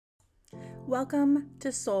Welcome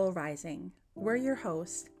to Soul Rising. We're your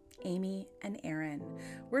hosts, Amy and Aaron.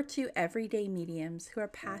 We're two everyday mediums who are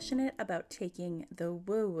passionate about taking the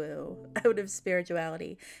woo-woo out of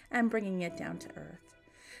spirituality and bringing it down to earth.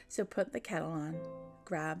 So put the kettle on,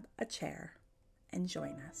 grab a chair, and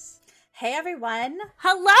join us. Hey everyone.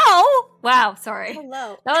 Hello. Wow, sorry.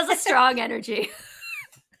 Hello. That was a strong energy.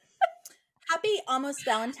 Happy almost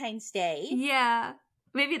Valentine's Day. Yeah.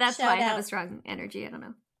 Maybe that's Shout why I have out. a strong energy. I don't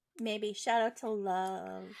know. Maybe shout out to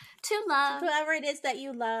love. To love. Whoever it is that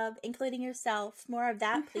you love, including yourself. More of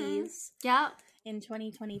that, please, Yeah. in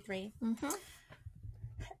 2023. Mm-hmm.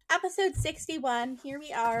 Episode 61. Here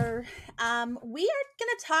we are. We are going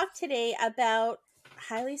to talk today about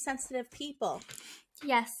highly sensitive people.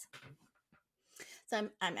 Yes. So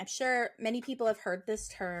I'm sure many people have heard this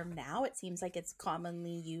term now. It seems like it's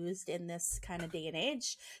commonly used in this kind of day and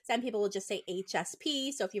age. Some people will just say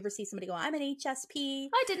HSP. So if you ever see somebody go, I'm an HSP.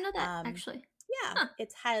 I didn't know that, actually. Yeah, Huh.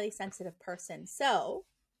 It's highly sensitive person. So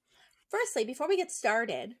firstly, before we get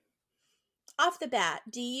started, off the bat,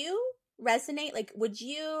 do you resonate? Like, would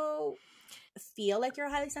you feel like you're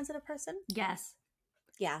a highly sensitive person? Yes.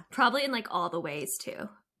 Yeah, Probably in like all the ways too.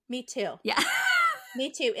 me too. Yeah. Me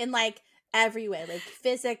too. In like every way, like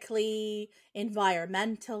physically,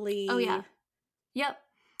 environmentally. Oh, yeah. Yep.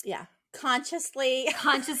 Yeah. Consciously,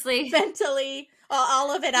 Consciously. mentally,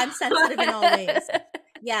 all of it. I'm sensitive in all ways.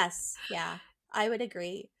 Yes. Yeah. I would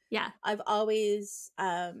agree. Yeah. I've always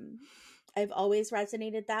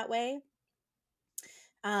resonated that way.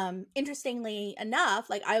 Interestingly enough,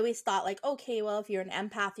 like I always thought like, okay, well, if you're an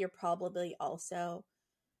empath, you're probably also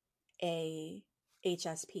a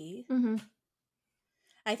HSP. Mm-hmm.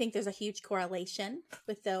 I think there's a huge correlation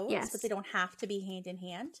with those, Yes. but they don't have to be hand in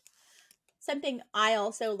hand. Something I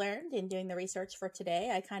also learned in doing the research for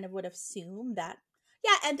today, I kind of would assume that,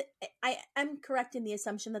 yeah, and I am correct in the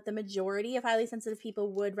assumption that the majority of highly sensitive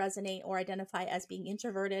people would resonate or identify as being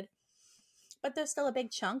introverted, but there's still a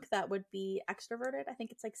big chunk that would be extroverted. I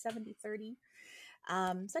think it's like 70-30.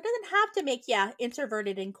 So it doesn't have to make,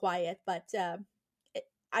 introverted and quiet, but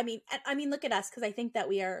I mean, look at us, because I think that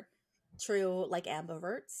we are true, like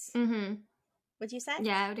ambiverts. Mm-hmm. Would you say?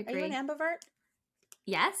 Yeah, I would Are agree. you an ambivert?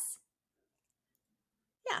 Yes.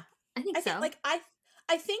 Yeah. I think I so. think like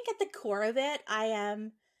I think at the core of it, I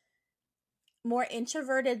am more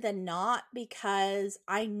introverted than not, because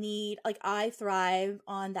I thrive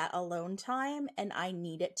on that alone time and I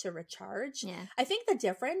need it to recharge. Yeah. I think the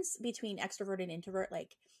difference between extrovert and introvert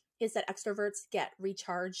is that extroverts get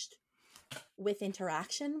recharged with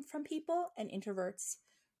interaction from people and introverts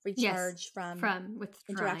recharge from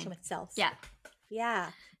interaction with self. Yeah. Yeah.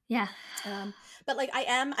 Yeah. But like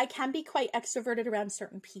I can be quite extroverted around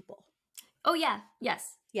certain people. Oh, yeah.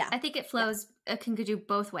 Yes. Yeah. I think it flows, it can do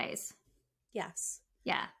both ways. Yes.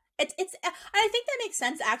 Yeah. It's I think that makes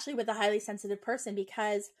sense actually with a highly sensitive person,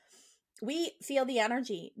 because we feel the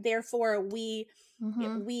energy. Therefore, we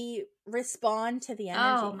respond to the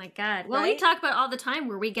energy. Oh my God. Well, we talk about all the time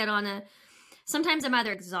where we get on sometimes I'm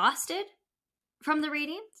either exhausted from the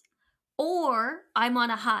readings or I'm on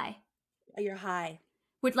a high. You're high.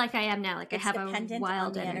 Like I am now. Like It's I have a dependent wild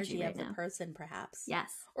on the energy energy right of now. the person, perhaps.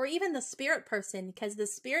 Yes. Or even the spirit person, because the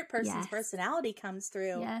spirit person's personality comes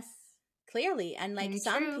through. Yes. Clearly. And like Very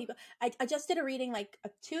some true. people, I just did a reading like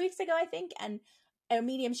 2 weeks ago, I think, and a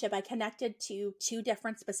mediumship, I connected to 2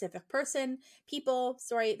 different specific people.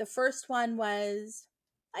 Sorry, the first one was,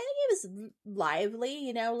 I think it was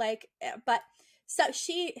lively, but so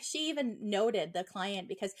she even noted, the client,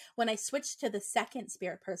 because when I switched to the second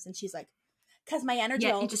spirit person, she's like, because my energy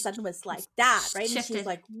all of a sudden was like that, right? Shifted. And she's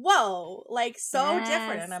like, whoa, like so Yes.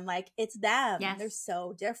 different. And I'm like, it's them. Yes. They're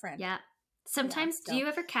so different. Yeah. Sometimes, so- do you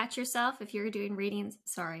ever catch yourself if you're doing readings,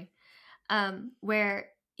 where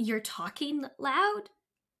you're talking loud?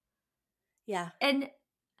 Yeah. And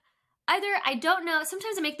either, I don't know,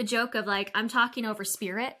 sometimes I make the joke of like, I'm talking over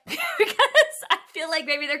spirit because I feel like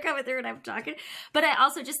maybe they're coming through and I'm talking. But I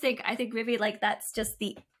also just think maybe like that's just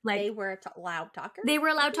the, like. They were a loud talker? They were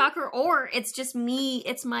a loud talker, or it's just me,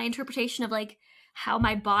 it's my interpretation of like how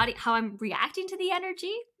I'm reacting to the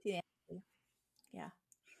energy. Yeah.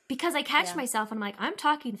 Because I catch myself and I'm like, I'm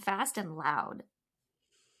talking fast and loud.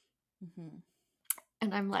 Mm-hmm.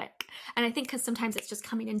 And I'm like, and I think because sometimes it's just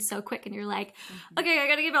coming in so quick and you're like, okay, I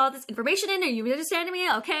gotta give all this information in. Are you understanding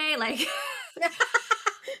me? Okay. Like,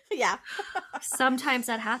 yeah. sometimes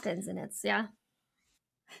that happens and it's, yeah.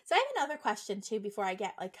 So I have another question too, before I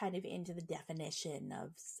get like kind of into the definition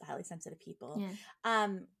of highly sensitive people. Yeah.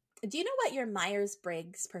 Do you know what your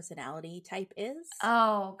Myers-Briggs personality type is?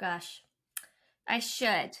 Oh gosh. I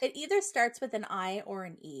should. It either starts with an I or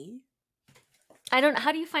an E. I don't.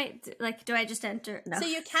 How do you find? Like, do I just enter? No. So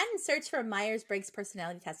you can search for Myers-Briggs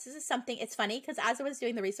personality test. This is something. It's funny because as I was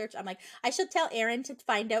doing the research, I'm like, I should tell Erin to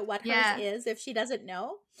find out what hers is if she doesn't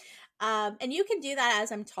know. And you can do that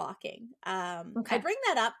as I'm talking. Okay. I bring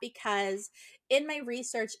that up because in my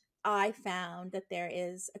research, I found that there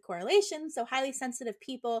is a correlation. So highly sensitive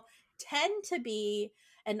people tend to be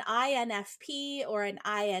an INFP or an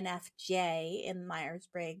INFJ in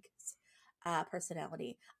Myers-Briggs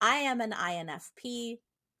personality. I am an INFP.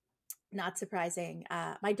 Not surprising.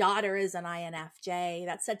 My daughter is an INFJ.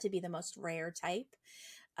 That's said to be the most rare type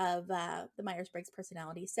of the Myers-Briggs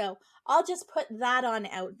personality. So I'll just put that on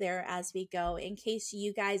out there as we go in case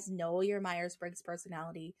you guys know your Myers-Briggs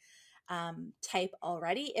personality type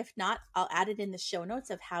already. If not, I'll add it in the show notes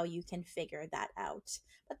of how you can figure that out.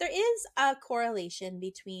 But there is a correlation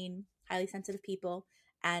between highly sensitive people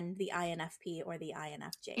and the INFP or the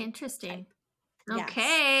INFJ. Interesting. Type.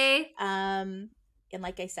 Okay. Yes. And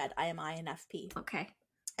like I said, I am INFP. Okay.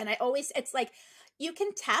 And it's like you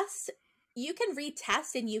can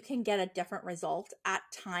retest and you can get a different result at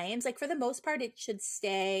times. Like for the most part, it should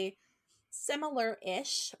stay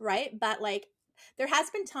similar-ish, right? But like there has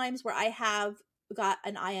been times where I have got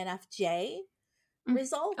an INFJ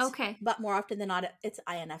result. Okay. But more often than not, it's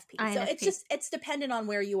INFP. So it's dependent on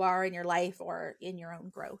where you are in your life or in your own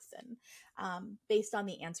growth and based on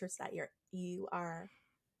the answers that you are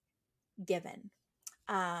given.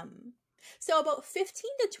 So about 15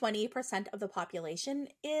 to 20% of the population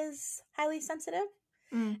is highly sensitive.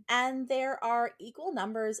 And there are equal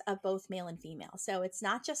numbers of both male and female. So it's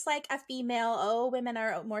not just like a female, women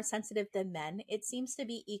are more sensitive than men. It seems to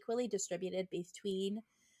be equally distributed between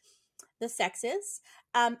the sexes.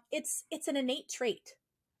 It's an innate trait.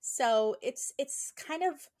 So it's kind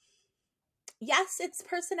of, yes, it's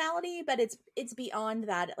personality, but it's beyond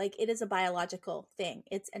that. Like it is a biological thing.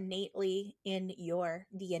 It's innately in your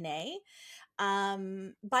DNA.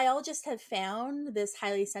 Biologists have found this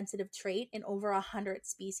highly sensitive trait in over 100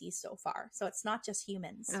 species so far. So it's not just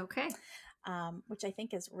humans. Okay. Which I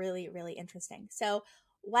think is really, really interesting. So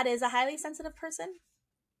what is a highly sensitive person?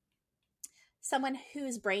 Someone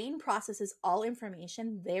whose brain processes all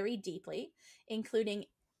information very deeply, including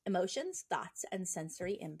emotions, thoughts, and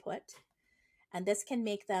sensory input. And this can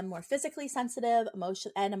make them more physically sensitive,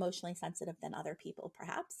 emotionally sensitive than other people,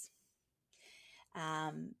 perhaps.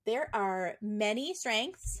 There are many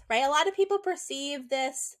strengths, right? A lot of people perceive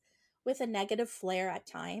this with a negative flair at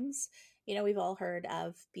times. You know, we've all heard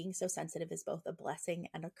of being so sensitive is both a blessing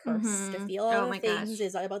and a curse. To feel all the things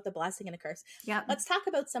is about the blessing and a curse. Yeah. Let's talk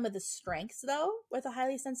about some of the strengths, though, with a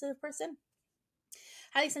highly sensitive person.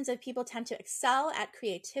 Highly sensitive people tend to excel at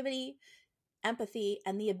creativity, empathy,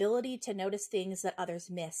 and the ability to notice things that others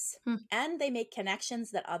miss. And they make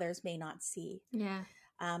connections that others may not see. Yeah.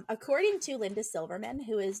 According to Linda Silverman,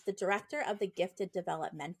 who is the director of the Gifted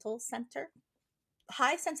Developmental Center,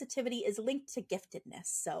 high sensitivity is linked to giftedness.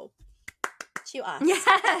 So, to us.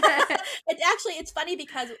 It's funny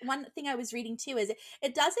because one thing I was reading too is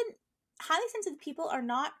highly sensitive people are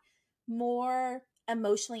not more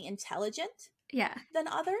emotionally intelligent than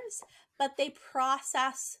others, but they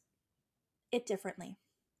process it differently.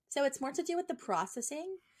 So it's more to do with the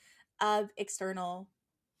processing of external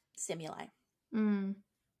stimuli.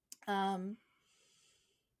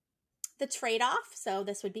 The trade-off, so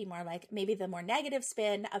this would be more like maybe the more negative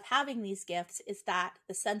spin of having these gifts, is that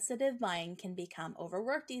the sensitive mind can become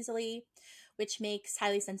overworked easily, which makes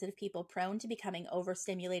highly sensitive people prone to becoming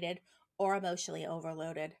overstimulated or emotionally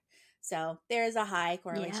overloaded. So there is a high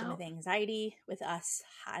correlation with anxiety with us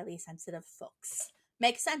highly sensitive folks.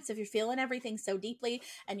 Makes sense if you're feeling everything so deeply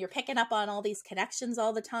and you're picking up on all these connections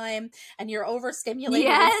all the time and you're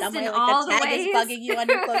overstimulated in some way, like the tag is bugging you on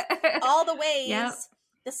your clothes. All the ways,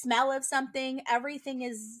 the smell of something, everything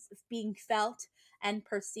is being felt and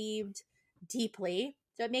perceived deeply.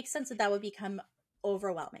 So it makes sense that would become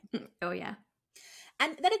overwhelming. Oh, yeah.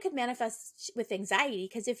 And then it could manifest with anxiety,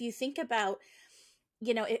 because if you think about,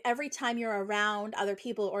 you know, every time you're around other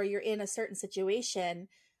people or you're in a certain situation,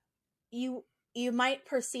 you might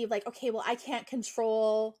perceive like, okay, well, I can't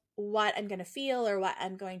control what I'm going to feel or what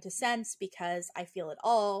I'm going to sense because I feel it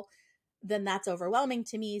all. Then that's overwhelming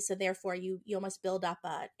to me. So therefore you almost build up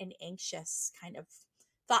an anxious kind of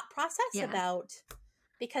thought process about,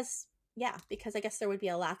 because I guess there would be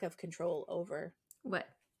a lack of control over what?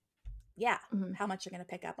 How much you're going to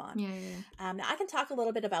pick up on. Now I can talk a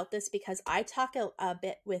little bit about this because I talk a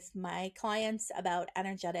bit with my clients about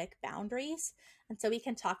energetic boundaries. And so we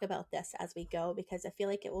can talk about this as we go, because I feel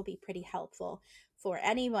like it will be pretty helpful for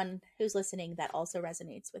anyone who's listening that also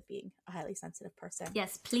resonates with being a highly sensitive person.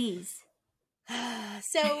 Yes, please.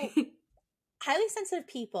 So highly sensitive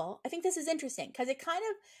people, I think this is interesting because it kind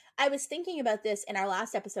of, I was thinking about this in our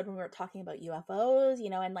last episode when we were talking about UFOs, you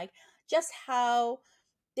know, and like just how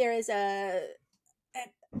there is a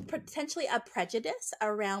potentially a prejudice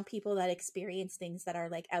around people that experience things that are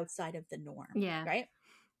like outside of the norm. Yeah. Right.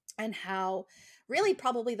 And how really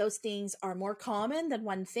probably those things are more common than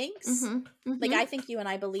one thinks. Like, I think you and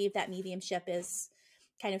I believe that mediumship is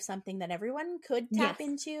kind of something that everyone could tap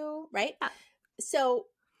into, right? So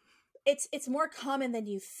it's more common than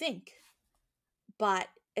you think, but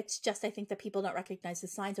it's just, I think that people don't recognize the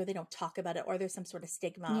signs, or they don't talk about it, or there's some sort of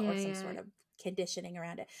stigma or some sort of conditioning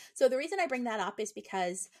around it. So the reason I bring that up is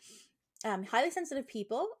because highly sensitive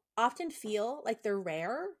people often feel like they're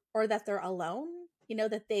rare, or that they're alone, you know,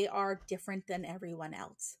 that they are different than everyone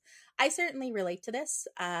else. I certainly relate to this.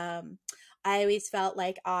 I always felt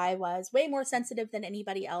like I was way more sensitive than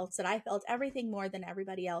anybody else, and I felt everything more than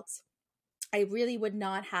everybody else. I really would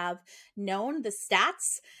not have known the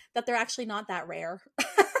stats that they're actually not that rare.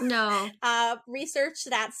 No. Research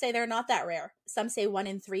stats say they're not that rare. Some say 1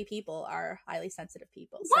 in 3 people are highly sensitive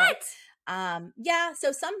people. What? So, yeah.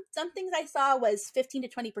 So some things I saw was 15 to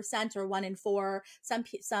 20%, or 1 in 4.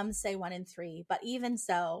 Some say 1 in 3. But even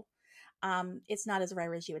so, it's not as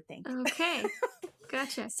rare as you would think. Okay.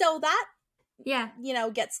 Gotcha. So that, yeah, you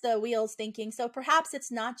know, gets the wheels thinking. So perhaps it's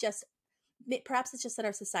just that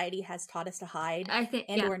our society has taught us to hide, I think,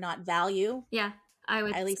 and or not value. Yeah, I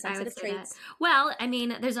would highly sensitive say traits. That. Well, I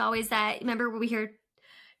mean, there's always that. Remember when we hear,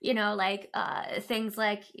 you know, like things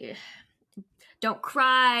like don't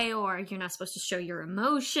cry, or you're not supposed to show your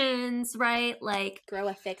emotions, right? Like grow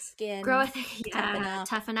a thick skin,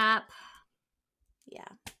 toughen up.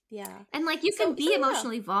 Yeah. And like you can be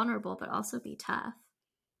emotionally vulnerable, but also be tough.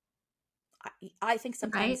 I think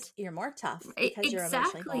sometimes you're more tough because you're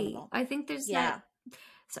emotionally vulnerable. I think there's that.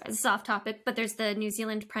 Sorry, this is off topic, but there's the New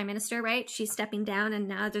Zealand Prime Minister, right? She's stepping down, and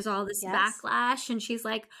now there's all this backlash, and she's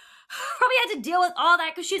like, probably had to deal with all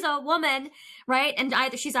that because she's a woman, right? And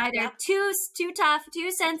she's either too tough,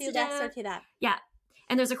 too sensitive, too this or too that. Yeah,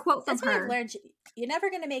 and there's a quote from her. That's what I've learned. You're never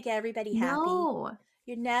going to make everybody happy. No.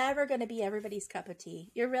 You're never going to be everybody's cup of tea.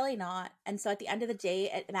 You're really not. And so at the end of the day,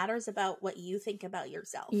 it matters about what you think about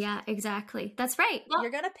yourself. Yeah, exactly. That's right. Well,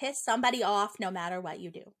 you're going to piss somebody off no matter what you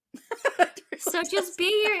do. So just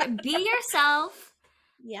be yourself.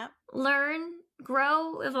 Yeah. Learn,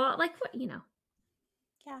 grow, evolve, like what, you know.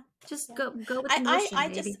 Yeah. Just go with the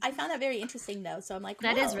motion, I found that very interesting though. So I'm like,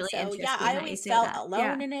 that is really interesting. Yeah, I always felt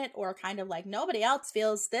alone in it, or kind of like nobody else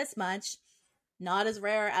feels this much. Not as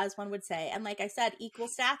rare as one would say. And like I said, equal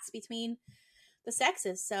stats between the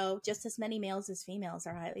sexes. So just as many males as females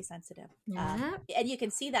are highly sensitive. Yeah. And you can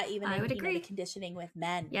see that even in the conditioning with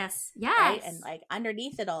men. Yes. Right? And like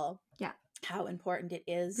underneath it all. Yeah. How important it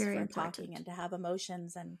is for talking and to have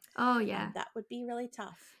emotions. And that would be really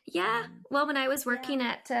tough. Yeah. Well, when I was working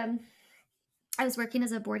I was working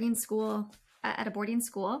as a boarding school, at a boarding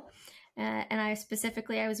school. And I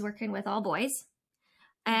was working with all boys.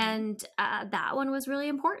 And that one was really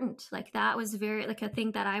important. Like that was very, like a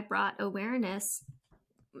thing that I brought awareness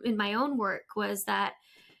in my own work was that,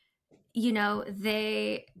 you know,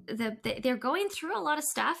 they're going through a lot of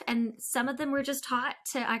stuff, and some of them were just taught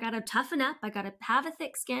I got to toughen up. I got to have a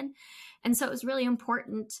thick skin. And so it was really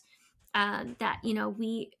important that, you know,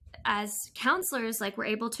 we as counselors, like we're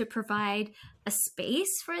able to provide a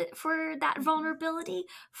space for that vulnerability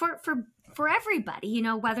for everybody, you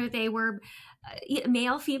know, whether they were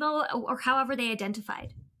male, female, or however they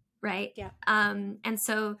identified. Right. Yeah. And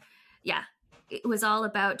so, yeah, it was all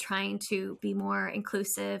about trying to be more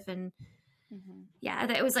inclusive, and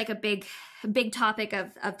that was like a big topic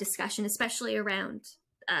of discussion, especially around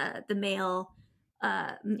the male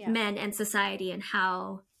men and society, and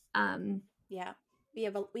how we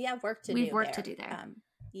have work to do. We've work to do there.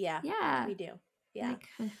 We do. Yeah.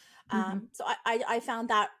 So I found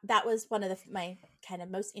that was one of my kind of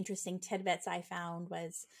most interesting tidbits I found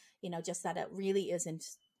was, you know, just that it really isn't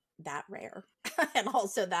that rare. And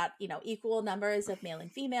also that, you know, equal numbers of male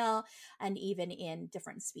and female, and even in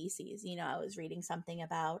different species. You know, I was reading something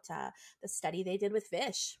about the study they did with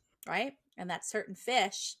fish, right? And that certain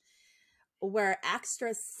fish were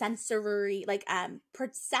extra sensory, like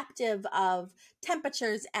perceptive of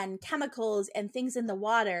temperatures and chemicals and things in the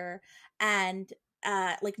water, and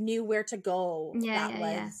like knew where to go.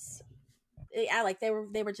 Like they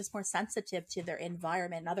were just more sensitive to their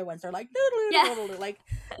environment. And other ones are like, like,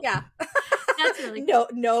 that's really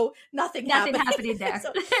nothing happening there.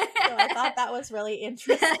 so I thought that was really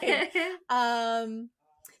interesting.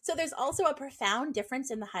 So there's also a profound difference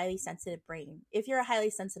in the highly sensitive brain. If you're a highly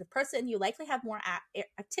sensitive person, you likely have more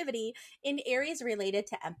activity in areas related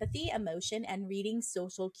to empathy, emotion, and reading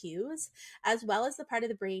social cues, as well as the part of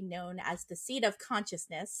the brain known as the seat of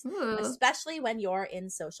consciousness, Ooh. especially when you're in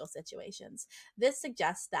social situations. This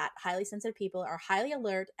suggests that highly sensitive people are highly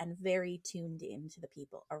alert and very tuned in to the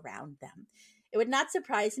people around them. It would not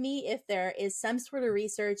surprise me if there is some sort of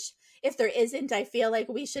research. If there isn't, I feel like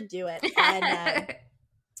we should do it on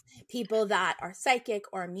people that are psychic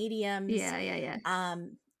or mediums. Yeah.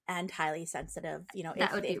 And highly sensitive. You know,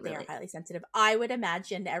 That would be if they are really- highly sensitive, I would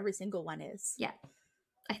imagine every single one is. Yeah,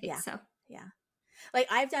 I think so. Yeah. Like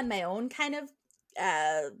I've done my own kind of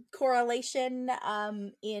correlation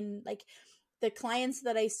in like the clients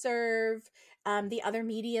that I serve, the other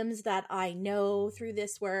mediums that I know through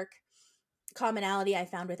this work. Commonality I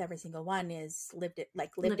found with every single one is lived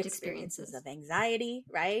experiences of anxiety,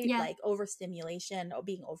 right? Yeah. Like overstimulation or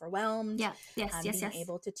being overwhelmed. Yeah. Yes. Being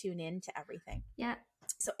able to tune in to everything. Yeah.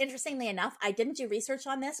 So interestingly enough, I didn't do research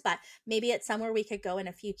on this, but maybe it's somewhere we could go in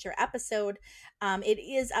a future episode. It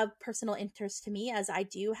is of personal interest to me as I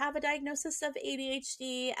do have a diagnosis of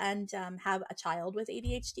ADHD and have a child with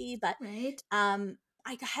ADHD. But right.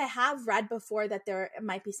 I have read before that there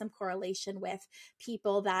might be some correlation with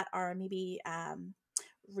people that are maybe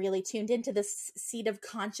really tuned into the seat of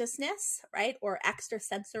consciousness, right? Or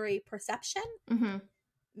extrasensory perception. Mm-hmm.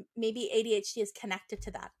 Maybe ADHD is connected to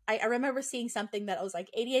that. I remember seeing something that was like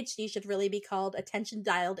ADHD should really be called attention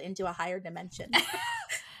dialed into a higher dimension. Yeah,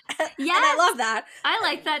 and I love that. I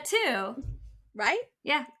like that too. Right?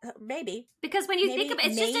 Yeah, maybe. Because when you think of it,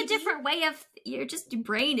 it's just a different way of your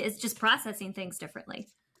brain is just processing things differently,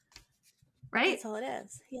 right? That's all it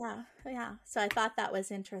is. Yeah. So I thought that was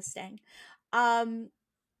interesting. So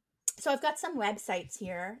I've got some websites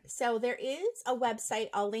here. So there is a website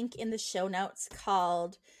I'll link in the show notes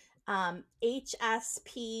called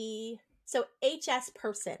HSP. So HS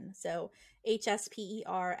Person. So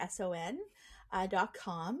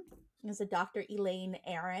HSPERSON.com. There's a Dr. Elaine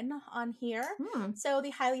Aron on here. So the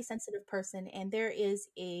highly sensitive person. And there is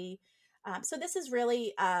a, so this is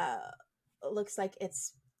really, looks like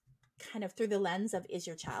it's kind of through the lens of, is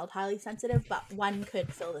your child highly sensitive? But one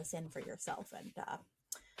could fill this in for yourself and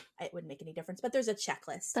it wouldn't make any difference, but there's a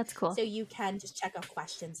checklist. That's cool. So you can just check off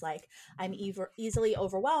questions like, I'm easily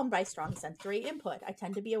overwhelmed by strong sensory input. I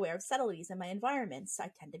tend to be aware of subtleties in my environments.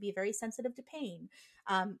 I tend to be very sensitive to pain.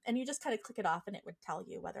 And you just kind of click it off and it would tell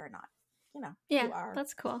you whether or not, you are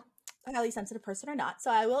that's cool. a highly sensitive person or not. So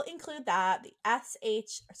I will include that, the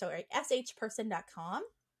shperson.com.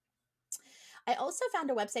 I also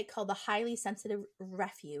found a website called the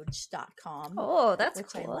highlysensitiverefuge.com. Oh, that's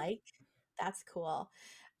which cool. I like. That's cool.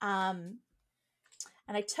 And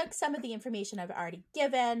I took some of the information I've already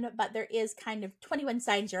given, but there is kind of 21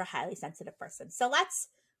 signs you're a highly sensitive person. So let's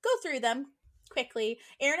go through them quickly.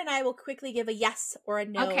 Erin and I will quickly give a yes or a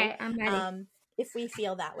no. Okay, I'm ready. If we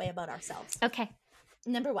feel that way about ourselves. Okay.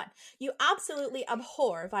 Number 1, you absolutely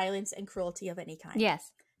abhor violence and cruelty of any kind.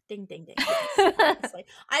 Yes. Ding, ding, ding. Yes, honestly.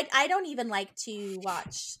 I don't even like to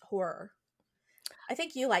watch horror. I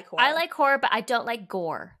think you like horror. I like horror, but I don't like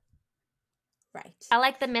gore. Right. I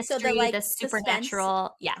like the mystery, the supernatural.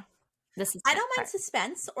 Suspense. Yeah. This is. I don't mind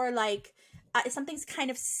suspense or like something's kind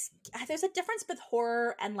of. There's a difference with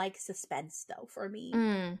horror and like suspense, though. For me,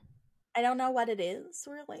 I don't know what it is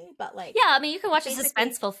really, but like. Yeah, I mean, you can watch a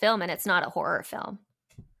suspenseful film and it's not a horror film.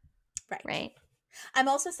 Right. Right. I'm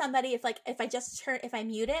also somebody if I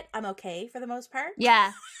mute it, I'm okay for the most part.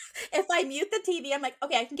 Yeah. If I mute the TV, I'm like,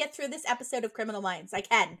 okay, I can get through this episode of Criminal Minds. I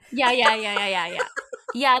can. Yeah.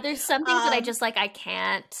 Yeah, there's some things that I just like. I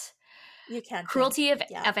can't. You can't. Cruelty of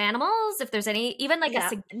animals. If there's any, even like a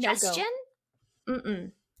suggestion.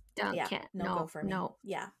 No go. Can't. No go for me. No.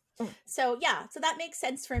 Yeah. So that makes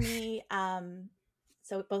sense for me.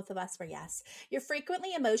 So both of us were yes. You're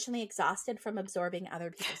frequently emotionally exhausted from absorbing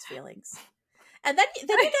other people's feelings. And then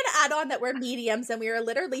you're going to add on that we're mediums and we are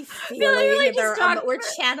literally feeling we're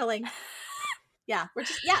channeling. Yeah,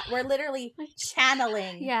 we're literally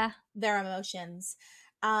channeling their emotions.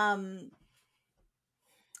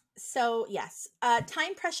 So yes,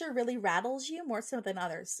 time pressure really rattles you more so than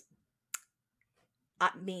others.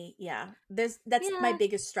 Me, yeah. That's my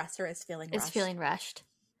biggest stressor is feeling rushed. It's feeling rushed.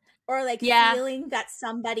 Or like feeling that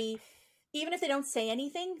somebody, even if they don't say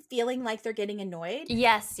anything, feeling like they're getting annoyed.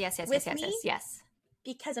 Yes.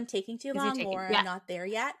 Because I'm taking too long or I'm not there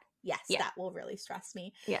yet. Yes, that will really stress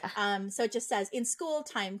me. Yeah. So it just says, in school,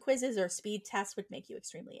 time quizzes or speed tests would make you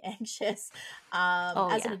extremely anxious.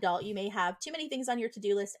 As an adult, you may have too many things on your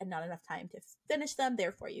to-do list and not enough time to finish them.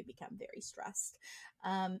 Therefore, you become very stressed.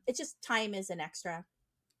 It's just time is an extra.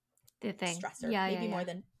 The thing. stressor, Yeah, maybe yeah, more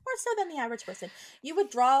yeah. so than the average person. You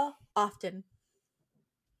withdraw often.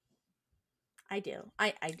 I do.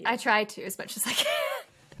 I do. I try to as much as I can.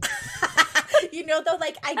 You know, though,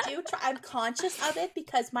 like I do try, I'm conscious of it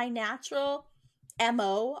because my natural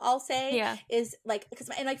MO, I'll say, Yeah. is like, because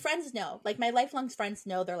my friends know, like my lifelong friends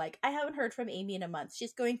know, they're like, I haven't heard from Amy in a month.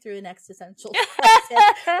 She's going through an existential crisis,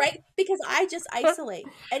 right? Because I just isolate.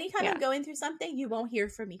 Anytime Yeah. I'm going through something, you won't hear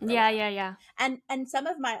from me. For a Yeah, while. yeah, yeah. And some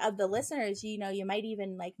of the listeners, you know, you might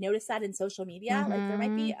even like notice that in social media. Like there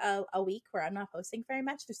might be a week where I'm not posting very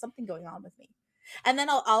much. There's something going on with me, and then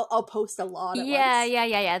I'll post a lot at once.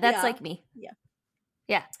 Yeah. That's Yeah. like me. Yeah.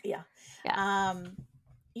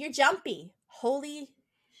 You're jumpy. Holy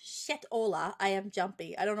shit, Ola! I am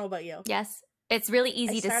jumpy. I don't know about you. Yes. It's really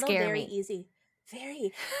easy to startle scare very me. easy.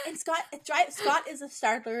 Very. And Scott is a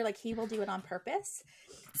startler. Like he will do it on purpose.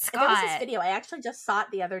 There was this video. I actually just saw it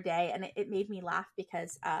the other day, and it made me laugh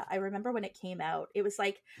because I remember when it came out. It was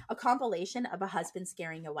like a compilation of a husband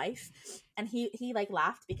scaring a wife, and he like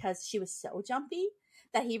laughed because she was so jumpy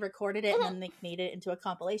that he recorded it and then like made it into a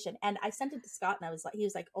compilation. And I sent it to Scott, and he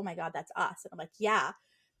was like, "Oh my god, that's us!" And I'm like, "Yeah."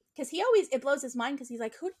 Because it blows his mind because he's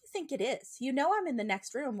like, who do you think it is? You know I'm in the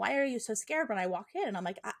next room. Why are you so scared when I walk in? And I'm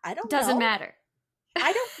like, I don't know. Doesn't matter.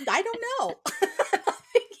 I don't know. I'm not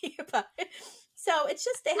thinking about it. So it's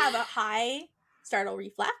just they have a high startle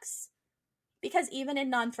reflex because even in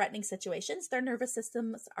non-threatening situations, their nervous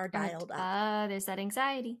systems are dialed up. There's that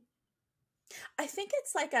anxiety. I think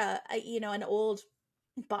it's like an old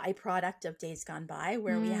byproduct of days gone by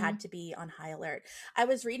where we had to be on high alert. I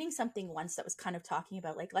was reading something once that was kind of talking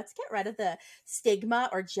about like, let's get rid of the stigma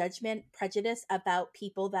or judgment prejudice about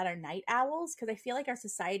people that are night owls, because I feel like our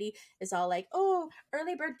society is all like, oh,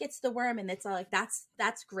 early bird gets the worm, and it's all like that's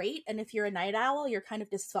great, and if you're a night owl you're kind of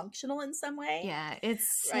dysfunctional in some way. Yeah,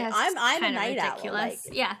 it's right. I'm a night ridiculous. owl. Like,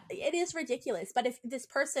 yeah, it is ridiculous. But if this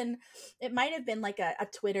person, it might have been like a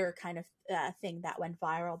Twitter kind of thing that went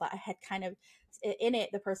viral, but I had kind of in it,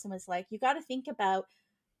 the person was like, you got to think about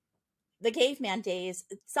the caveman days.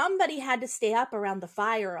 Somebody had to stay up around the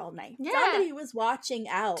fire all night. Yeah. Somebody was watching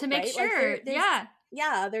out to make right? sure.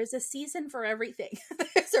 Like there's a season for everything.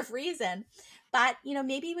 There's a reason. But you know,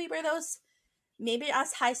 maybe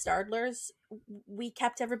us high startlers, we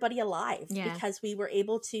kept everybody alive because we were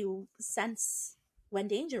able to sense when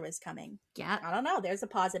danger was coming. Yeah, I don't know. There's a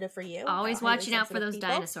positive for you. Always watching out for those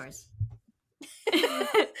dinosaurs.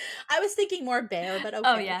 I was thinking more bear, but okay.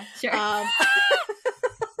 Oh yeah, sure.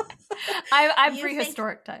 I'm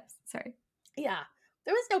prehistoric times. Sorry. Yeah,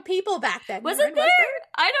 there was no people back then. Wasn't there?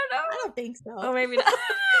 I don't know. I don't think so. Oh, maybe not.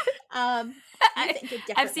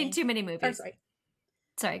 I've seen too many movies.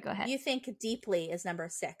 Sorry, go ahead. You think deeply is number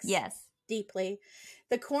 6. Yes. Deeply.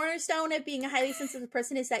 The cornerstone of being a highly sensitive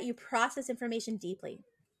person is that you process information deeply.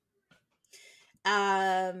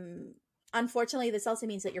 Unfortunately, this also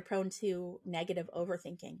means that you're prone to negative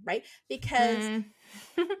overthinking, right? Because, and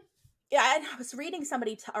I was reading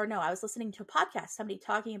I was listening to a podcast, somebody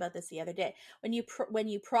talking about this the other day. When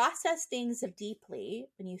you process things deeply,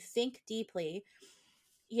 when you think deeply,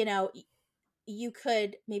 you know, you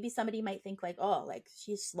could, maybe somebody might think like, oh, like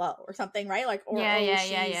she's slow or something, right? Like, or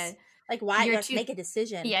she's like, why you have to make a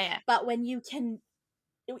decision? Yeah. But when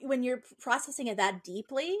you're processing it that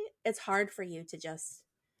deeply, it's hard for you to just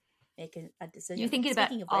make a decision. You're thinking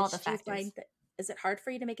about all the factors. Is it hard for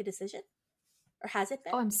you to make a decision? Or has it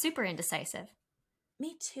been? Oh, I'm super indecisive.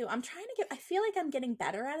 Me too. I feel like I'm getting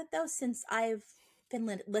better at it though, since I've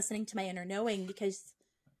been listening to my inner knowing, because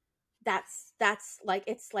that's like,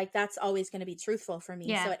 it's like, that's always going to be truthful for me.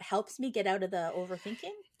 Yeah. So it helps me get out of the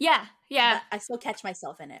overthinking. Yeah. But I still catch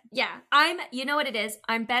myself in it. Yeah. You know what it is?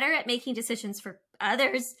 I'm better at making decisions for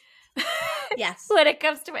others. Yes. When it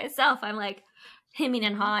comes to myself, I'm like hemming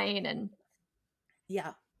and hawing and.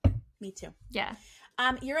 Yeah. Me too. Yeah.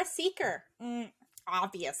 You're a seeker.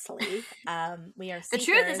 Obviously. We are seekers. The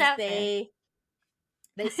truth is out there.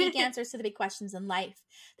 They seek answers to the big questions in life.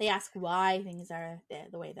 They ask why things are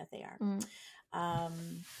the way that they are.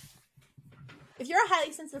 If you're a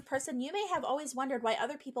highly sensitive person, you may have always wondered why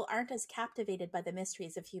other people aren't as captivated by the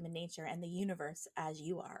mysteries of human nature and the universe as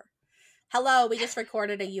you are. Hello, we just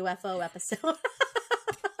recorded a UFO episode.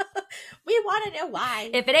 We want to know why.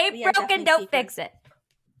 If it ain't broken, don't fix it.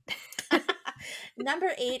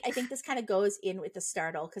 Number 8, I think this kind of goes in with the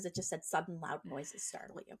startle, because it just said sudden loud noises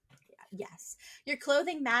startle you. Yeah, yes. Your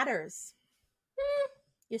clothing matters.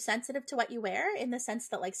 You're sensitive to what you wear, in the sense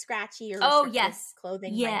that like scratchy or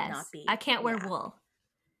clothing might not be. I can't wear wool.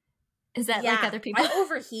 Is that like other people? I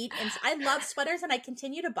overheat, and I love sweaters, and I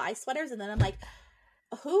continue to buy sweaters, and then I'm like,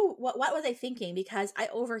 what was I thinking? Because I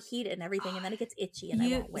overheat and everything, and then it gets itchy, and I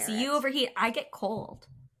won't wear it. You overheat. I get cold.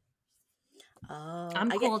 Oh,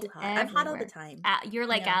 I'm I cold get too hot. everywhere. I'm hot all the time. You're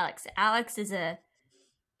like Yeah. Alex. Alex is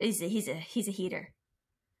he's a heater.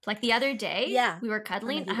 Like the other day, Yeah, we were I'm a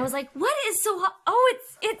cuddling. I heater. was like, "What is so hot? Oh,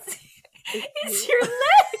 it's you. your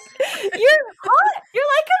leg. You're hot. You're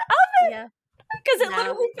like an oven." Yeah. Because it No,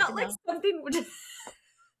 literally felt like no. something would.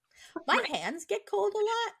 My hands get cold a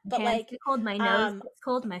lot, but Hands like get cold, my nose gets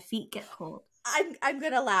cold, my feet get cold. I'm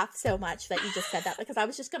gonna laugh so much that you just said that, because I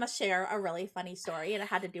was just gonna share a really funny story, and it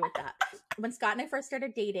had to do with that. When Scott and I first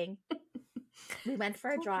started dating, we went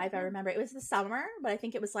for a drive. I remember it was the summer, but I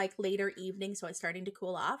think it was like later evening, so it's starting to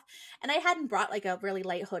cool off. And I hadn't brought like a really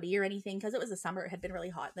light hoodie or anything because it was the summer. It had been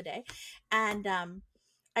really hot in the day, and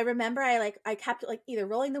I remember I kept like either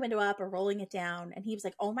rolling the window up or rolling it down, and he was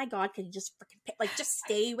like, "Oh my god, can you just freaking like just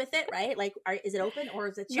stay with it, right? Like, is it open or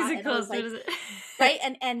is it shut?" And I was like, right,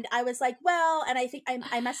 and I was like, well, and I think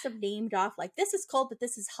I must have named off like, this is cold, but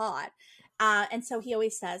this is hot, and so he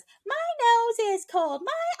always says, "My nose is cold,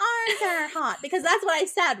 my arms are hot," because that's what I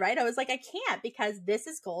said, right? I was like, I can't, because this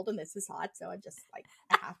is cold and this is hot, so I'm just like,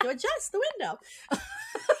 I have to adjust the window.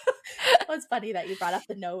 It's funny that you brought up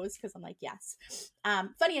the nose, because I'm like, yes.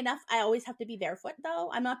 Funny enough, I always have to be barefoot though.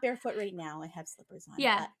 I'm not barefoot right now. I have slippers on.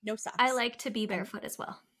 Yeah, but no socks. I like to be barefoot as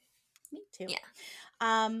well. Me too.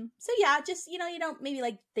 Yeah. So yeah, just you don't maybe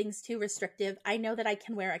like things too restrictive. I know that I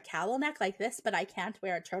can wear a cowl neck like this, but I can't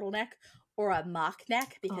wear a turtleneck or a mock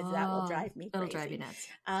neck, because that will drive me crazy. It'll drive you nuts.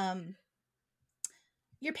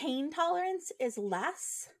 Your pain tolerance is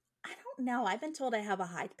less. I don't know. I've been told I have a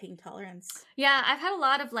high pain tolerance. Yeah, I've had a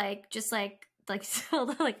lot of like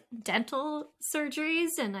dental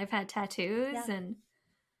surgeries, and I've had tattoos, and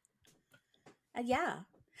yeah,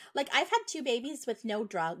 like I've had 2 babies with no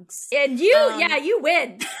drugs. And you, you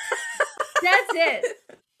win. That's it.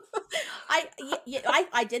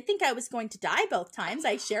 I did think I was going to die both times.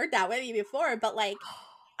 I shared that with you before, but like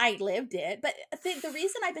I lived it. But the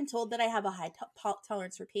reason I've been told that I have a high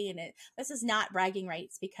tolerance for pain, this is not bragging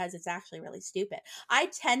rights, because it's actually really stupid. I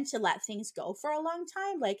tend to let things go for a long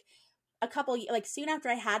time. Like soon after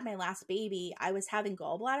I had my last baby, I was having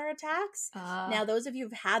gallbladder attacks. Now, those of you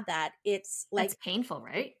who've had that, it's like painful,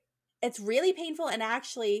 right? It's really painful. And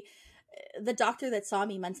actually, the doctor that saw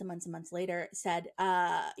me months and months and months later said,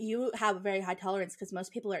 you have a very high tolerance, because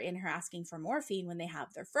most people are in here asking for morphine when they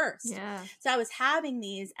have their first. Yeah. So I was having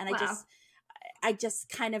these, and I just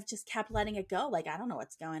kind of just kept letting it go. Like, I don't know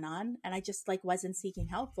what's going on. And I just like wasn't seeking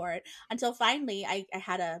help for it until finally I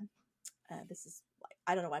had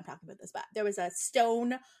I don't know why I'm talking about this, but there was a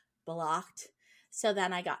stone blocked. So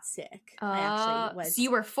then I got sick. I actually was. So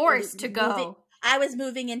you were forced to go. I was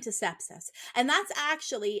moving into sepsis. And that's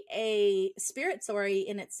actually a spirit story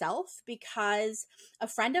in itself, because a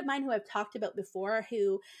friend of mine who I've talked about before,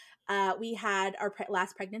 who we had our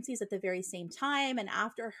last pregnancies at the very same time. And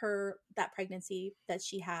after that pregnancy that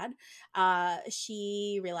she had,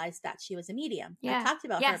 she realized that she was a medium. Yeah. I've talked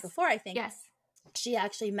about her before, I think. Yes. She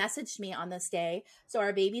actually messaged me on this day. So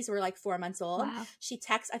our babies were like 4 months old. Wow.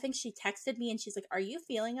 I think she texted me, and she's like, "Are you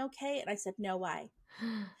feeling okay?" And I said, "No, why?"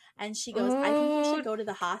 And she goes, "I think you should go to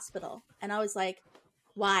the hospital." And I was like,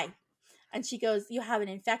 "Why?" And she goes, "You have an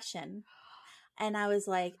infection." And I was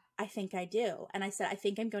like, "I think I do." And I said, "I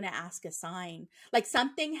think I'm going to ask a sign. Like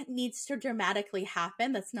something needs to dramatically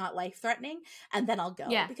happen that's not life-threatening, and then I'll go."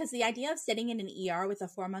 Yeah. Because the idea of sitting in an ER with a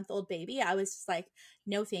 4-month-old baby, I was just like,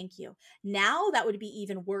 no, thank you. Now that would be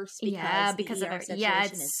even worse, because the ER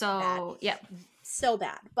situation is so bad. So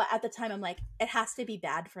bad. But at the time, I'm like, it has to be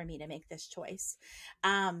bad for me to make this choice.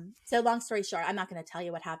 So long story short, I'm not going to tell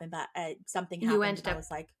you what happened, but something happened. I was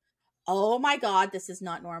like, oh my God, this is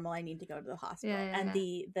not normal. I need to go to the hospital. And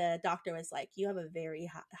the doctor was like, you have a very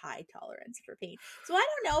high tolerance for pain. So I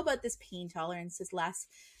don't know about this pain tolerance is less.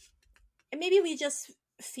 And maybe we just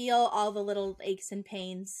feel all the little aches and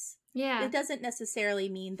pains. Yeah. It doesn't necessarily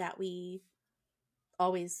mean that we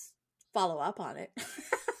always follow up on it.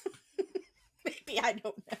 Maybe, I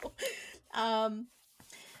don't know.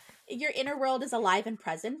 Your inner world is alive and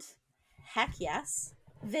present. Heck yes.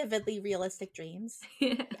 Vividly realistic dreams.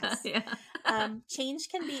 Yes. Yeah. Change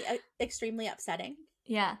can be extremely upsetting.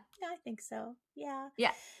 Yeah. Yeah, I think so. Yeah.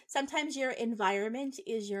 Yeah. Sometimes your environment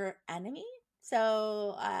is your enemy.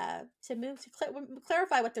 So to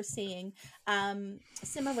clarify what they're seeing,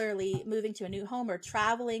 similarly, moving to a new home or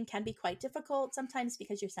traveling can be quite difficult sometimes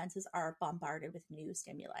because your senses are bombarded with new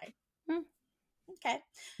stimuli. Okay.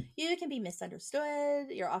 You can be misunderstood.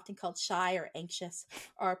 You're often called shy or anxious,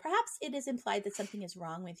 or perhaps it is implied that something is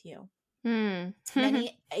wrong with you.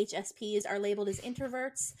 Many HSPs are labeled as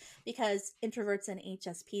introverts because introverts and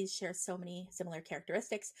HSPs share so many similar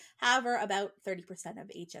characteristics. However, about 30% of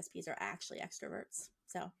HSPs are actually extroverts.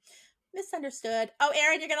 So, misunderstood. Oh,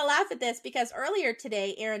 Erin, you're going to laugh at this because earlier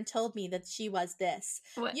today, Erin told me that she was this.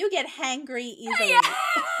 What? You get hangry easily.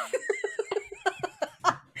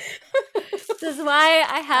 This is why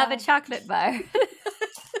I have a chocolate bar.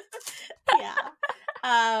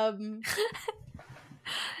 Yeah.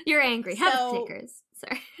 You're angry. Have Snickers.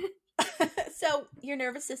 Sorry. So your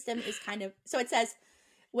nervous system is so it says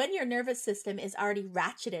when your nervous system is already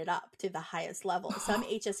ratcheted up to the highest level, some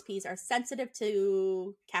HSPs are sensitive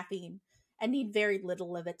to caffeine and need very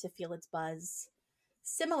little of it to feel its buzz.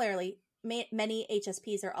 Similarly, many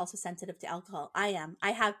HSPs are also sensitive to alcohol. I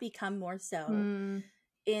have become more so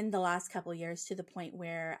in the last couple of years to the point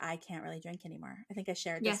where I can't really drink anymore. I think I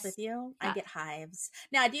shared this with you. I get hives.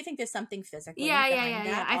 Now, I do think there's something physically behind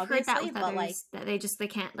that. I've heard that with others, that they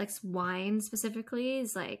can't, like, wine specifically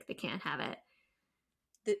is like they can't have it.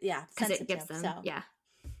 Because it gets them. So. Yeah.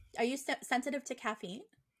 Are you sensitive to caffeine?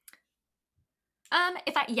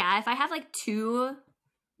 If I have like too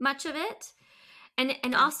much of it,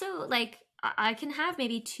 and also like I can have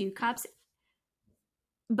maybe 2 cups,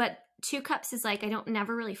 but 2 cups is like I don't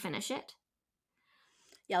never really finish it.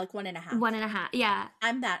 Yeah, like 1.5. 1.5. Yeah.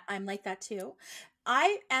 I'm like that too.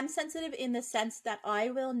 I am sensitive in the sense that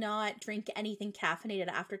I will not drink anything caffeinated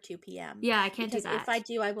after 2 p.m. Yeah, I can't do that. If I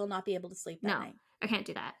do, I will not be able to sleep that night. I can't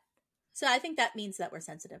do that. So I think that means that we're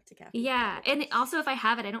sensitive to caffeine. Yeah, and also if I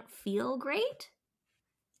have it, I don't feel great.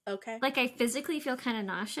 Okay. Like I physically feel kind of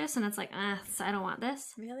nauseous, and it's like, so I don't want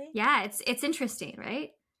this. Really? Yeah, it's interesting,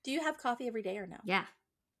 right? Do you have coffee every day or no? Yeah.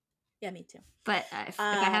 Yeah, me too. But if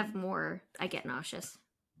I have more, I get nauseous.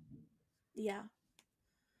 Yeah.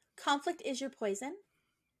 Conflict is your poison.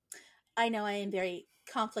 I know I am very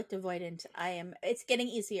conflict avoidant. It's getting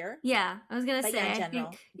easier. Yeah, I was gonna say. In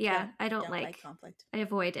general, I don't like conflict. I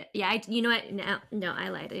avoid it. Yeah, you know what? No, I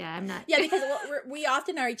lied. Yeah, I'm not. Yeah, because we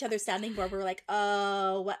often are each other's sounding board. We're like,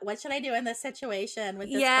 oh, what should I do in this situation with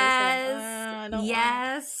this person?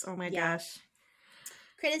 Yes. Oh my gosh.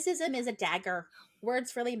 Criticism is a dagger.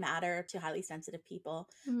 Words really matter to highly sensitive people.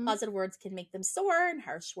 Mm-hmm. Positive words can make them soar, and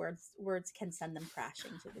harsh words can send them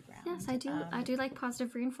crashing to the ground. Yes, I do. I do like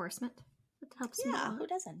positive reinforcement. It helps me. Yeah, who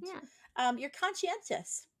doesn't? Yeah. You're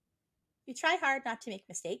conscientious. You try hard not to make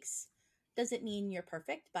mistakes. Doesn't mean you're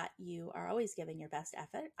perfect, but you are always giving your best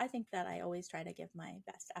effort. I think that I always try to give my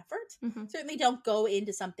best effort. Mm-hmm. Certainly don't go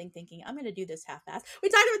into something thinking, I'm going to do this half-ass. We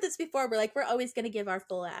talked about this before. We're always going to give our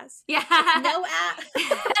full ass. Yeah. No ass.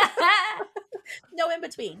 No in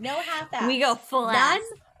between. No half-ass. We go full ass.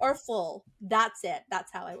 None or full. That's it.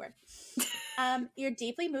 That's how I work. You're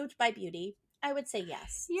deeply moved by beauty. I would say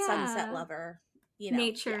yes. Yeah. Sunset lover.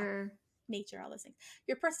 Nature. Yeah. Nature, all those things.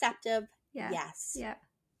 You're perceptive. Yeah. Yes. Yeah.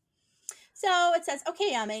 So it says,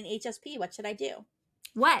 okay, I'm an HSP. What should I do?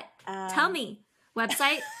 What? Tell me.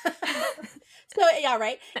 Website? So, yeah,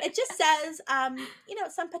 right. It just says,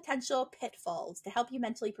 some potential pitfalls to help you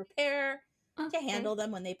mentally prepare to handle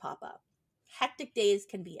them when they pop up. Hectic days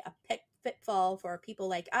can be a pitfall for people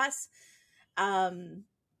like us.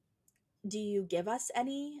 Do you give us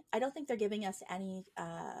any? I don't think they're giving us any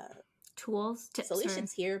tools, tips,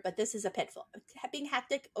 solutions here, but this is a pitfall. Being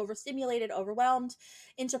hectic, overstimulated, overwhelmed,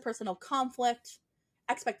 interpersonal conflict,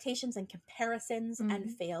 expectations and comparisons,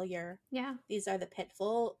 and failure. Yeah. These are the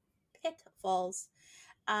pitfalls.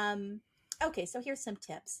 Okay, so here's some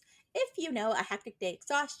tips. If a hectic day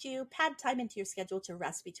exhausts you, pad time into your schedule to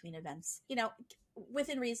rest between events.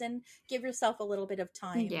 Within reason, give yourself a little bit of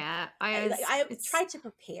time. Yeah. I try to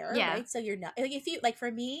prepare, right? So you're not, if you,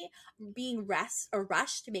 for me, being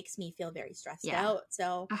rushed makes me feel very stressed out.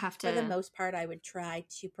 So I have to, for the most part, I would try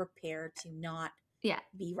to prepare to not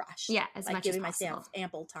be rushed. Yeah, as much giving as possible. myself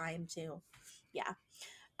ample time to,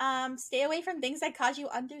 stay away from things that cause you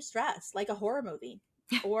undue stress, like a horror movie.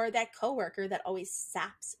 Or that coworker that always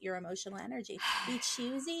saps your emotional energy. Be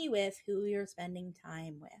choosy with who you're spending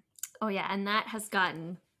time with. Oh, yeah. And that has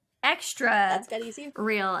gotten extra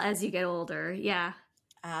real as you get older. Yeah.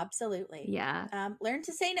 Absolutely. Yeah. Learn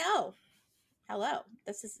to say no. Hello.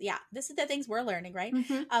 This is the things we're learning, right?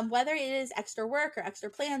 Mm-hmm. Whether it is extra work or extra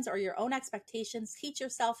plans or your own expectations, teach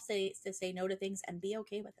yourself to say no to things and be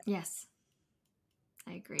okay with it. Yes.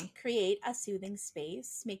 I agree. Create a soothing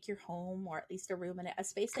space. Make your home, or at least a room in it, a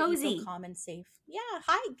space cozy, that you feel calm and safe. Yeah,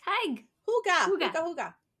 hike. Hygge.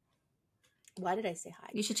 Hygge. Why did I say hike?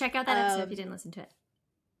 You should check out that episode if you didn't listen to it.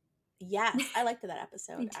 Yes, I liked that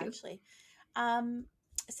episode, actually.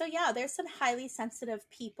 So yeah, there's some highly sensitive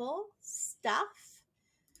people stuff.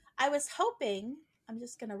 I was hoping, I'm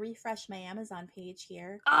just gonna refresh my Amazon page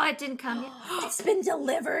here. Oh, it didn't come yet. It's been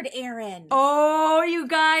delivered, Erin. Oh, you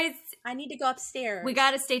guys. I need to go upstairs. We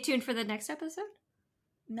got to stay tuned for the next episode.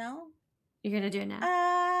 No? You're going to do it now?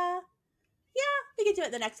 Yeah, we can do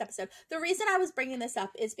it the next episode. The reason I was bringing this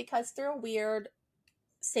up is because through a weird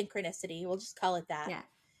synchronicity, we'll just call it that.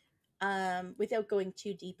 Yeah. Without going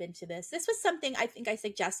too deep into this. This was something I think I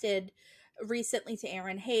suggested recently to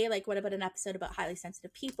Erin. Hey, like, what about an episode about highly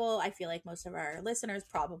sensitive people? I feel like most of our listeners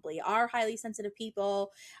probably are highly sensitive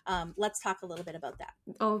people. Let's talk a little bit about that.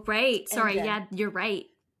 Oh, right. Sorry. Then, yeah, you're right.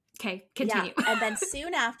 Okay, continue. Yeah. And then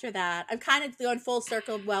soon after that, I'm kind of going full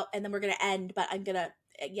circle. Well, and then we're going to end, but I'm going to,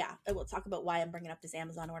 I will talk about why I'm bringing up this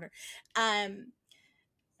Amazon order.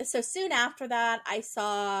 So soon after that, I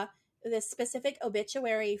saw this specific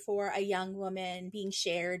obituary for a young woman being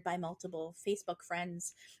shared by multiple Facebook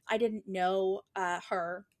friends. I didn't know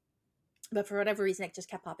her, but for whatever reason, it just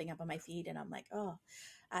kept popping up on my feed. And I'm like, oh,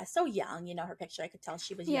 so young, you know, her picture, I could tell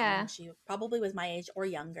she was young. She probably was my age or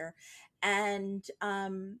younger. And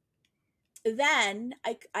then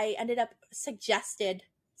I ended up suggested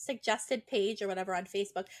page or whatever on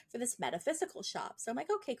Facebook for this metaphysical shop. So I'm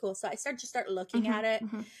like, okay, cool. So I start looking at it.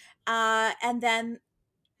 And then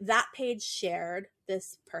that page shared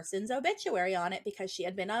this person's obituary on it because she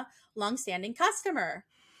had been a longstanding customer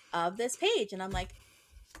of this page. And I'm like,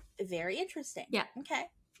 very interesting. Yeah. Okay.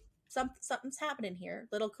 Something's happening here.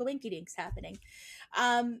 Little coinkydinks happening.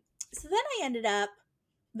 So then I ended up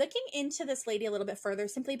looking into this lady a little bit further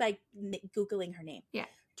simply by Googling her name. Yeah.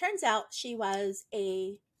 Turns out she was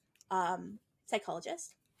a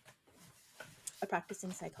psychologist, a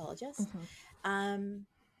practicing psychologist.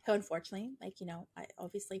 Who unfortunately, like, you know, I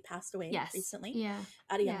obviously passed away recently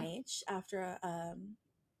at a young age after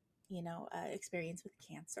experience with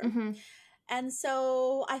cancer. And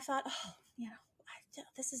so I thought, oh, you know,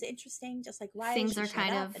 this is interesting. Just like, why things are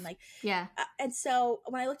kind of, and like, yeah. And so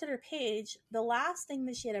when I looked at her page, the last thing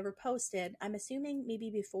that she had ever posted, I'm assuming maybe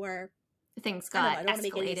before things got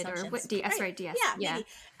escalated or what DS, right? DS. Yeah. Maybe.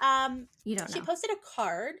 You don't know. She posted a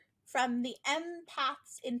card from the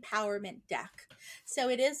Empaths Empowerment deck. So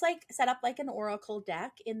it is like set up like an oracle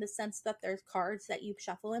deck in the sense that there's cards that you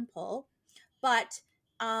shuffle and pull, but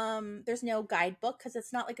there's no guidebook because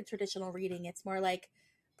it's not like a traditional reading. It's more like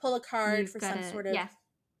pull a card for some sort of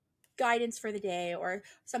guidance for the day or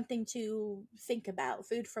something to think about,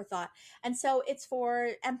 food for thought. And so it's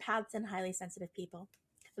for empaths and highly sensitive people.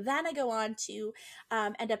 Then I go on to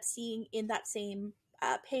end up seeing in that same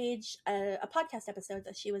page a podcast episode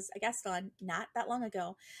that she was a guest on not that long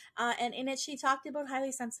ago. And in it, she talked about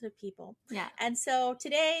highly sensitive people. Yeah. And so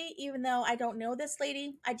today, even though I don't know this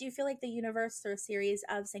lady, I do feel like the universe, through a series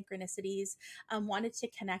of synchronicities, wanted to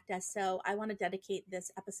connect us. So I want to dedicate this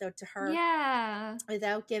episode to her. Yeah.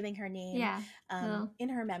 Without giving her name. Yeah. In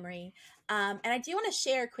her memory. And I do want to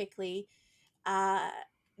share quickly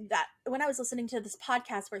that when I was listening to this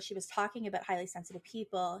podcast where she was talking about highly sensitive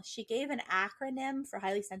people, she gave an acronym for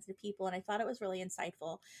highly sensitive people, and I thought it was really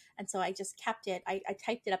insightful. And so I just kept it. I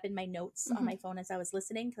typed it up in my notes on my phone as I was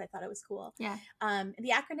listening because I thought it was cool. Yeah.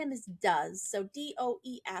 The acronym is DOES, so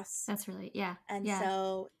DOES. That's really, And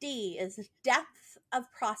so D is depth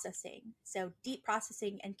of processing, so deep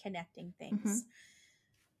processing and connecting things.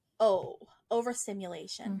 O,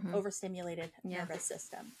 overstimulation, overstimulated nervous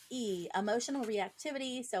system. E, emotional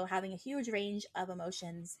reactivity, so having a huge range of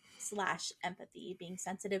emotions / empathy, being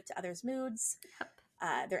sensitive to others' moods,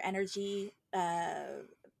 their energy,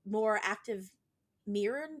 more active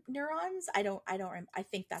mirror neurons. I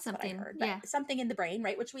think that's something, what I heard. But something in the brain,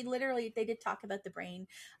 right? Which they did talk about the brain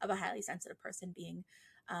of a highly sensitive person being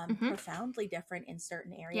profoundly different in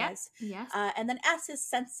certain areas. And then S is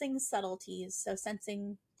sensing subtleties, so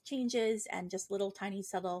sensing changes and just little tiny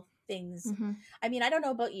subtle things. I mean, I don't know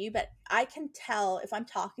about you, but I can tell if I'm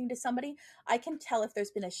talking to somebody, I can tell if there's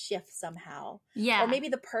been a shift somehow. Or maybe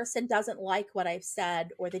the person doesn't like what I've said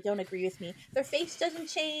or they don't agree with me. Their face doesn't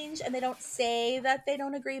change and they don't say that they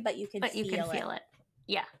don't agree, but you can feel it.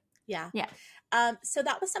 Yeah. So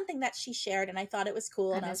that was something that she shared and I thought it was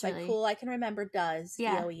cool. And I was like, cool, I can remember DOES.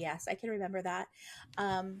 DOES. I can remember that.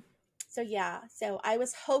 So I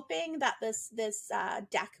was hoping that this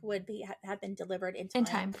deck would have been delivered in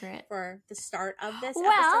time for the start of this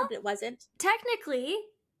episode, but it wasn't. Technically,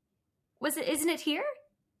 isn't it here?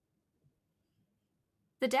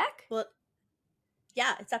 The deck? Well,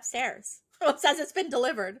 yeah, it's upstairs. Well, it says it's been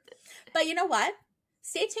delivered. But you know what?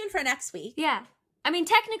 Stay tuned for next week. Yeah. I mean,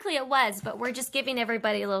 technically it was, but we're just giving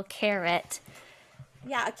everybody a little carrot.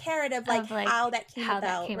 Yeah, a carrot of how that came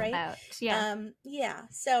about, right? Yeah.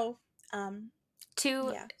 So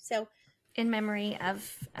In memory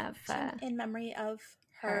of in memory of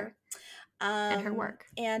her. And her work.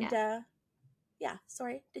 And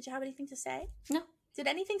sorry, did you have anything to say? No. Did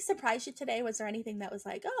anything surprise you today? Was there anything that was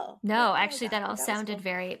like, oh? No, actually, that all sounded cool.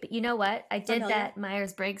 Very. But you know what? I did that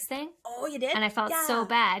Myers-Briggs thing. Oh, you did? And I felt so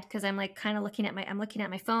bad because I'm like kind of looking at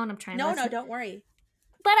my phone. I'm trying to. No, don't worry.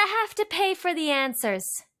 But I have to pay for the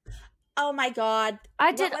answers. Oh my God!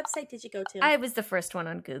 What website did you go to? I was the first one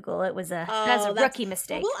on Google. It was that's a rookie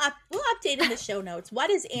mistake. We'll update in the show notes. What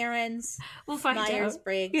is Erin's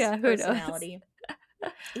Myers-Briggs personality?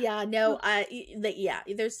 Yeah, no,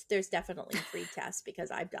 there's definitely free tests because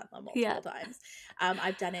I've done them multiple times.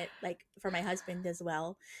 I've done it like for my husband as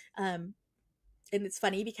well. And it's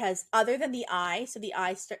funny because other than the I, so the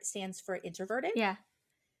I stands for introverted. Yeah.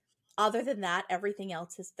 Other than that, everything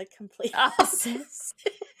else is the complete opposite.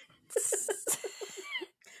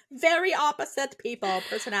 Very opposite people,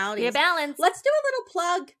 personalities. Be a balance. Let's do a little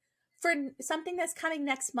plug for something that's coming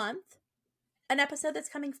next month. An episode that's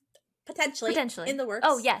coming potentially in the works.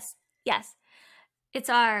 Oh, yes. It's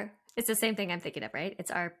the same thing I'm thinking of, right? It's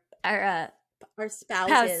our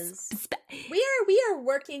spouses. We are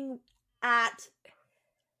working at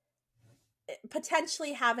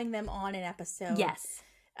potentially having them on an episode. Yes.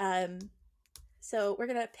 So we're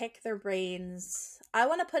going to pick their brains. I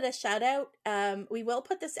want to put a shout out. We will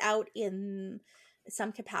put this out in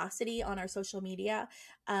some capacity on our social media.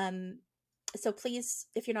 So please,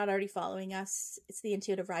 if you're not already following us, it's the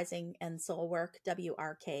Intuitive Rising and Soul Work,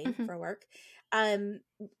 WRK for work.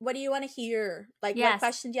 What do you want to hear? Like, what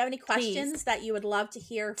questions? Do you have any questions that you would love to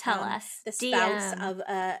hear from the spouse of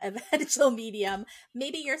a digital medium?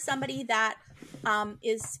 Maybe you're somebody that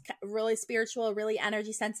is really spiritual, really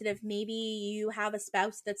energy sensitive. Maybe you have a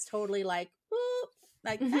spouse that's totally like,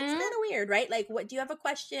 that's kind of weird, right? Like, what do you have a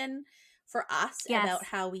question for us about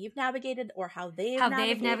how we've navigated or how they've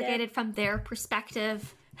navigated from their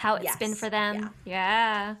perspective, how it's been for them?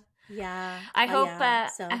 Yeah. I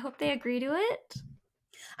hope they agree to it.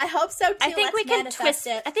 I hope so too. I think we can twist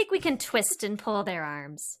it. I think we can twist and pull their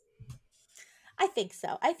arms. I think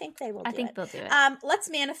so. I think they will. I think they'll do it. Let's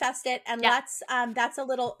manifest it, and let's. That's a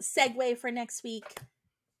little segue for next week,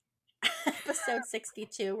 episode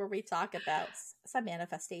 62, where we talk about some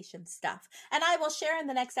manifestation stuff, and I will share in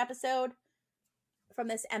the next episode from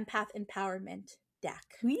this empath empowerment deck.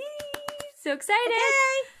 Whee! So excited!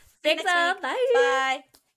 Okay. Thanks, all. Bye. Bye.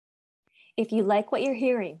 If you like what you're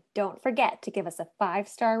hearing, don't forget to give us a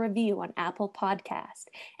 5-star review on Apple Podcast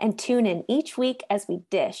and tune in each week as we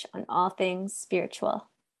dish on all things spiritual.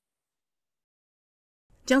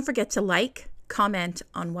 Don't forget to like, comment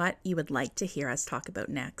on what you would like to hear us talk about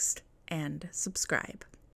next, and subscribe.